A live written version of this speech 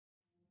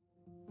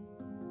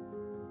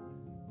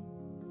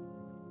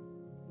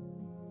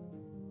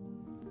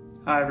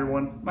Hi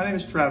everyone, my name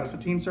is Travis, a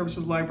Teen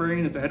Services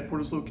Librarian at the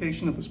headquarters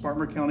location of the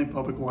Spartanburg County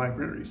Public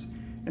Libraries.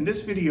 In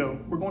this video,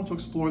 we're going to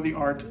explore the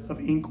art of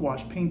ink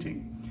wash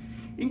painting.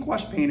 Ink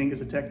wash painting is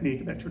a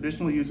technique that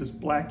traditionally uses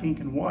black ink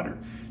and water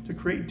to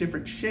create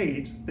different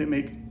shades that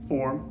make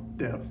form,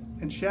 depth,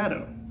 and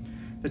shadow.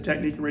 The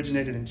technique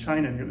originated in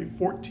China nearly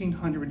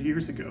 1,400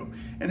 years ago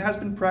and has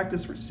been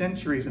practiced for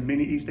centuries in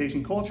many East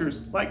Asian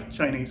cultures like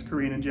Chinese,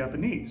 Korean, and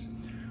Japanese.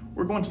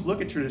 We're going to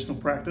look at traditional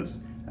practice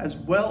as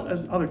well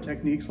as other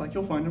techniques like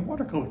you'll find in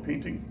watercolor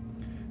painting.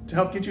 To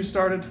help get you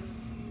started,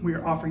 we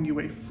are offering you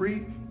a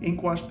free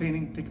ink wash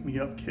painting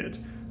pick-me-up kit,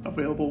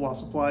 available while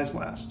supplies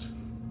last.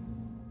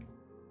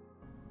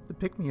 The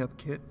pick-me-up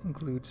kit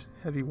includes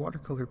heavy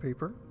watercolor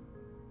paper,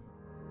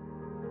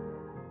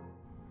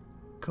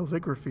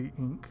 calligraphy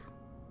ink,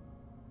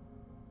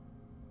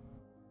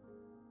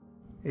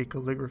 a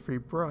calligraphy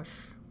brush,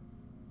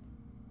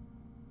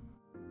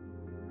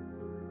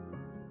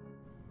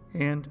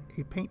 and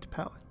a paint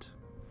palette.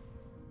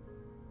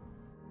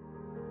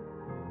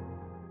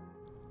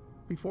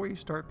 Before you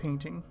start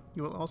painting,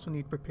 you will also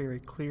need to prepare a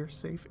clear,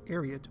 safe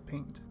area to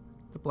paint.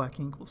 The black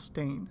ink will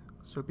stain,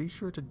 so be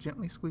sure to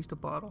gently squeeze the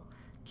bottle,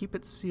 keep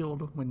it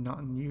sealed when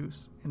not in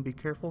use, and be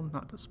careful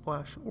not to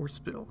splash or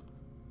spill.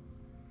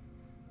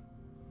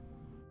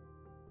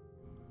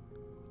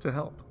 To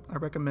help, I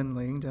recommend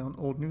laying down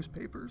old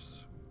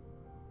newspapers.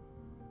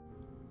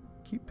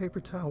 Keep paper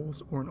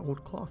towels or an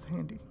old cloth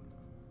handy.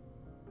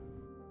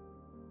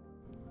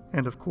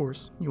 And of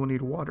course, you will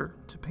need water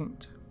to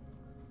paint.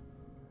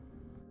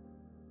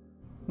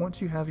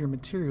 Once you have your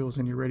materials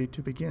and you're ready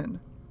to begin,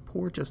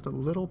 pour just a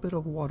little bit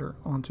of water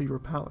onto your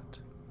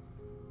palette.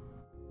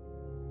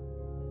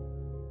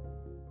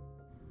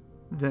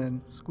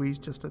 Then squeeze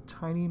just a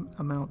tiny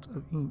amount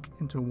of ink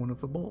into one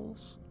of the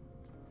bowls.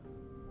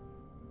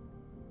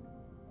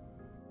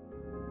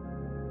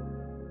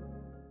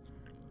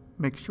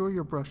 Make sure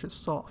your brush is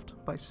soft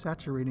by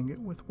saturating it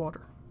with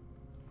water.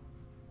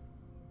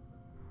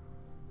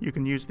 You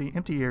can use the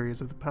empty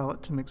areas of the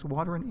palette to mix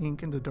water and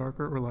ink into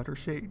darker or lighter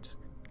shades.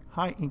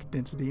 High ink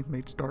density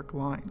makes dark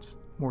lines.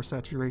 More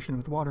saturation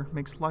with water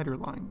makes lighter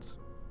lines.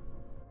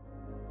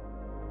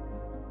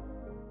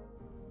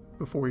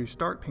 Before you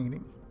start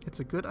painting, it's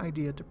a good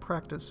idea to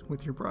practice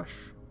with your brush.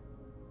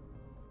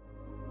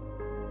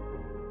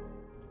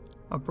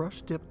 A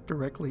brush dipped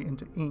directly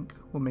into ink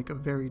will make a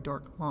very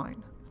dark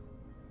line.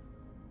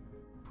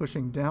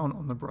 Pushing down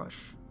on the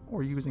brush,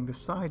 or using the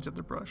sides of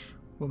the brush,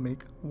 will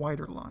make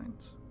wider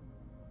lines.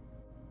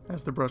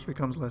 As the brush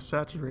becomes less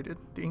saturated,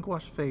 the ink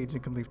wash fades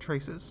and can leave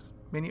traces.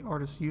 Many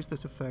artists use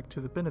this effect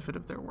to the benefit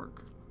of their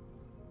work.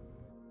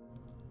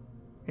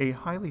 A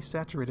highly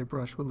saturated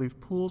brush will leave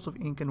pools of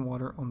ink and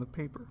water on the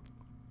paper.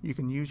 You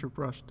can use your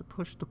brush to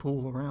push the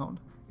pool around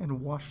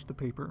and wash the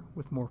paper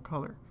with more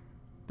color.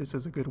 This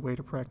is a good way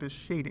to practice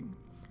shading.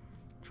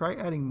 Try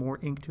adding more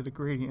ink to the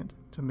gradient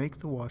to make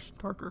the wash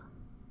darker.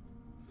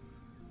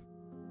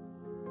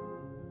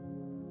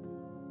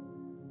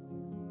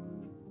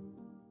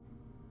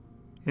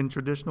 In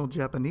traditional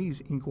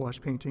Japanese ink wash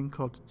painting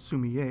called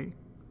sumi-e,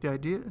 the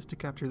idea is to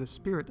capture the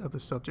spirit of the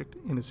subject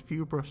in as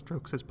few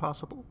brushstrokes as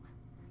possible.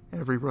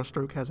 Every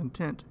brushstroke has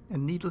intent,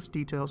 and needless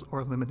details are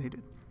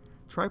eliminated.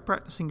 Try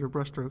practicing your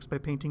brushstrokes by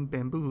painting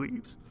bamboo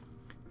leaves.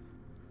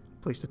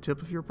 Place the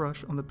tip of your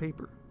brush on the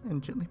paper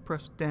and gently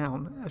press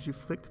down as you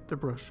flick the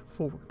brush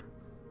forward.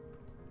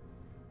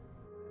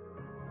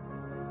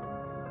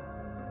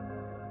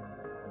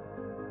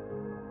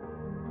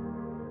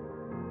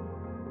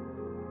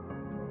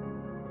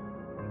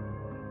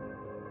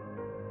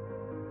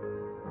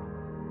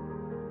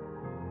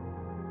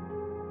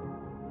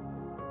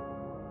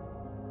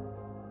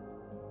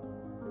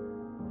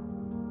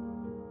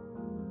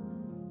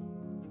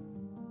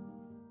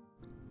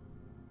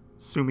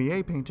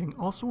 Sumi-e painting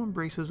also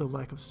embraces a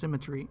lack of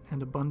symmetry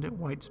and abundant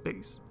white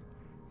space.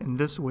 In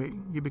this way,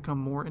 you become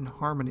more in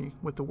harmony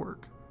with the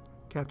work,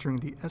 capturing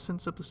the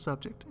essence of the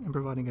subject and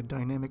providing a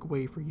dynamic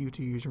way for you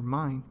to use your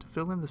mind to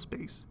fill in the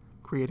space,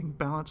 creating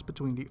balance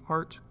between the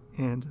art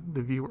and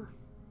the viewer.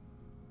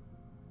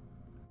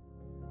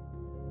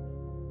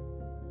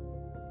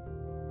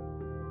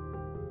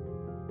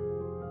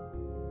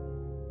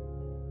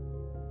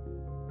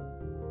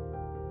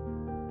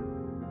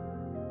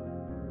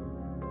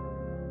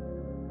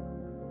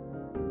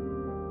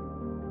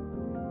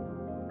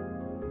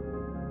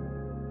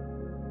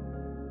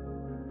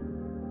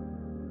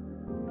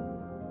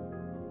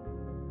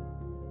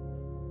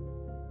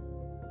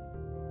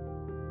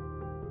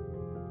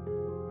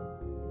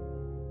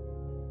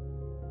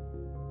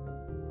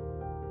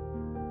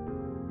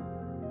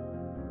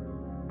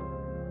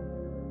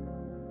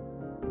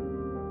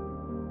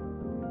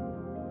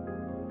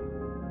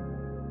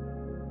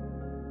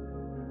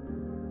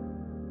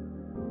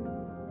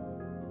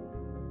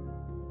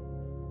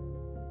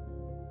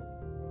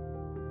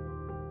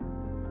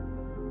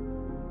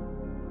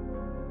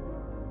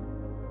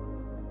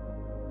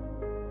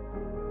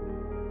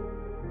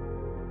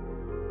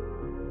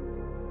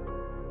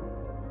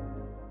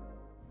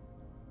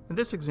 In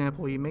this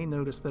example, you may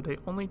notice that I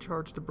only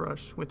charged the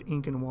brush with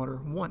ink and water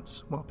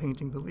once while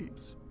painting the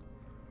leaves.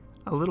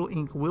 A little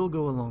ink will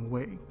go a long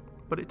way,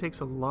 but it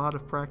takes a lot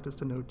of practice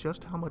to know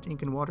just how much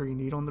ink and water you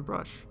need on the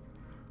brush.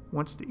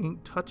 Once the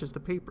ink touches the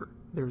paper,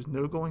 there is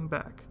no going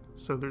back,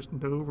 so there's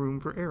no room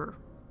for error.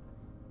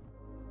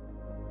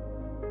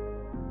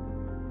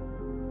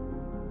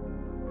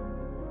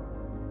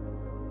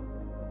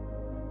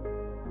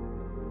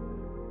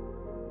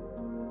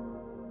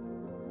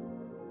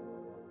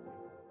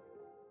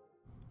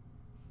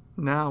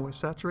 Now I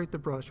saturate the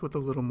brush with a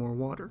little more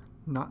water,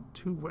 not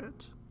too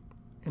wet,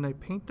 and I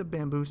paint the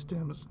bamboo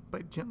stems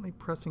by gently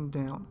pressing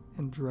down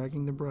and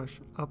dragging the brush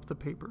up the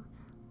paper,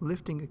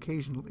 lifting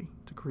occasionally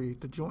to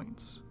create the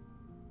joints.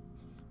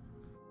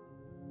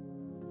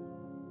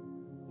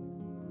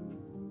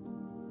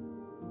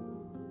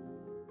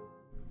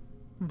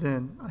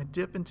 Then I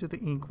dip into the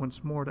ink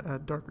once more to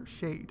add darker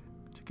shade,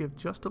 to give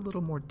just a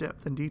little more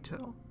depth and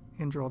detail,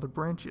 and draw the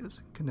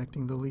branches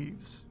connecting the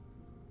leaves.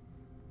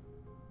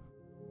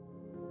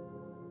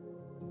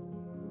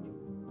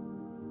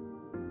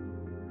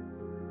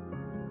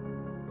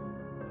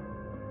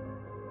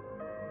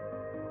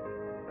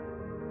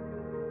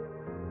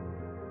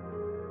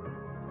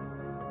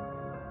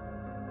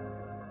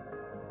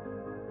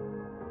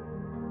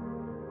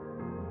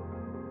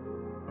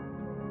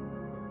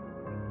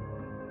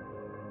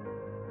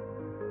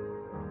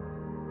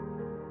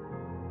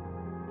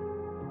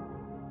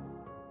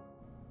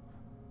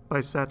 By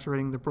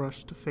saturating the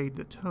brush to fade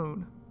the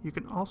tone, you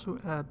can also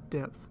add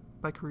depth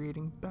by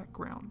creating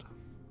background.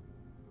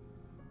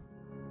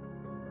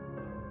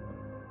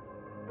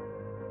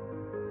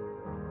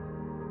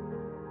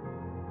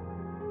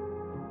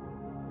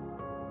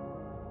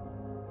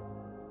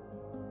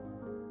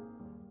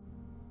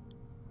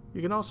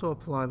 You can also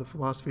apply the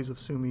philosophies of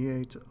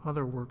Seumier to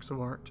other works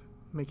of art,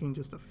 making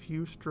just a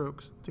few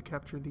strokes to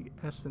capture the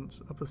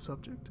essence of the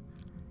subject.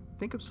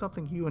 Think of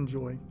something you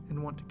enjoy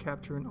and want to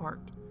capture in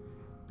art,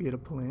 be it a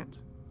plant,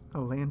 a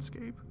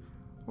landscape,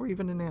 or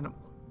even an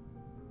animal.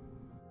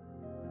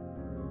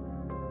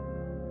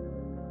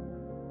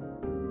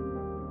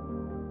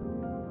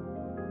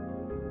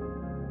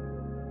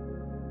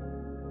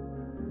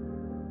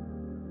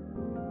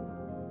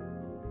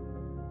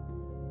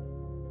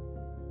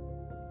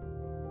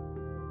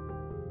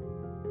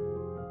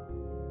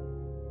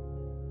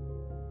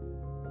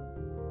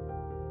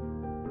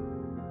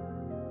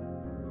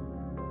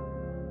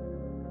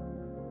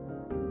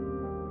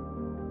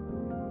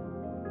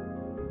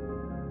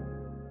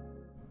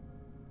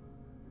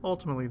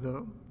 Ultimately,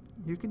 though,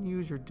 you can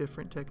use your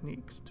different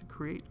techniques to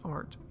create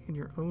art in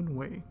your own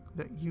way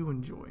that you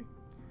enjoy.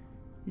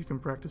 You can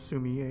practice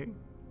Seumier,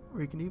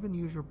 or you can even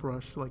use your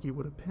brush like you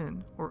would a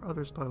pen or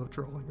other style of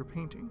drawing or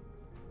painting.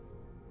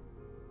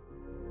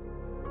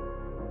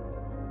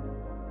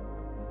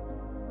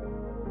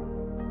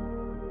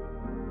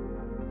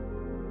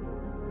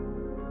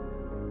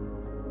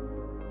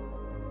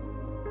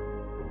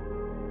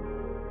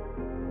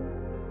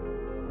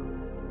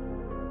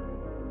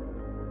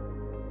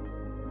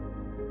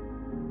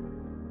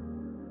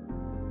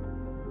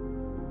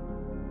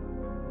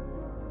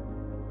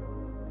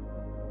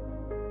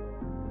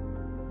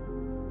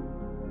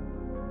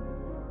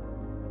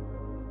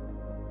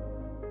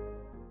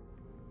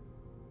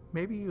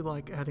 Maybe you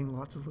like adding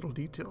lots of little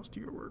details to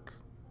your work.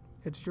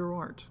 It's your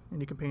art, and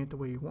you can paint it the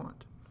way you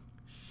want.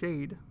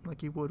 Shade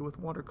like you would with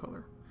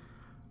watercolor.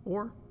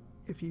 Or,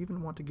 if you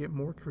even want to get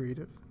more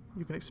creative,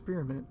 you can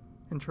experiment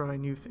and try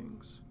new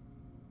things.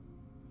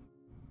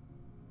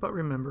 But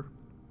remember,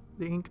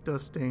 the ink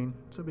does stain,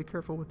 so be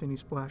careful with any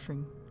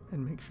splashing,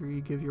 and make sure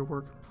you give your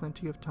work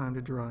plenty of time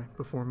to dry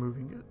before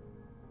moving it.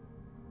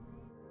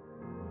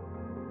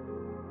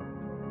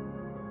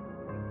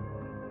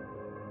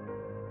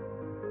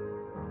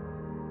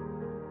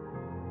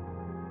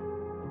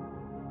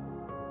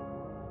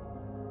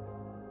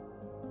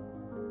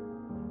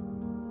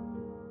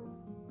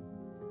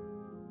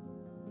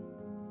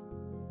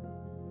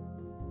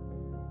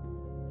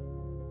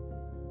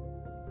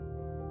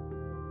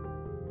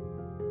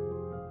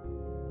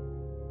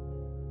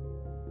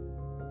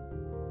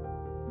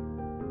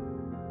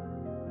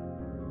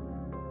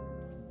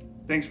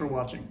 Thanks for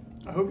watching.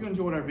 I hope you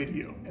enjoyed our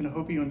video, and I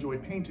hope you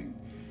enjoyed painting.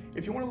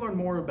 If you want to learn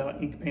more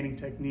about ink painting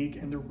technique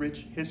and the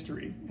rich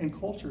history and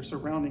culture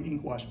surrounding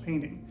ink wash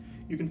painting,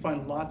 you can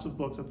find lots of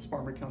books at the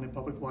Spartanburg County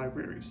Public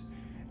Libraries.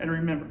 And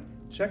remember,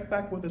 check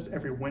back with us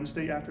every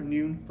Wednesday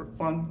afternoon for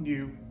fun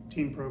new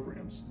teen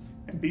programs.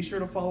 And be sure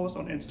to follow us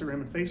on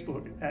Instagram and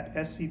Facebook at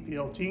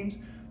SCPL Teens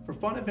for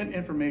fun event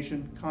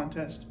information,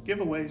 contests,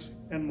 giveaways,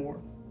 and more.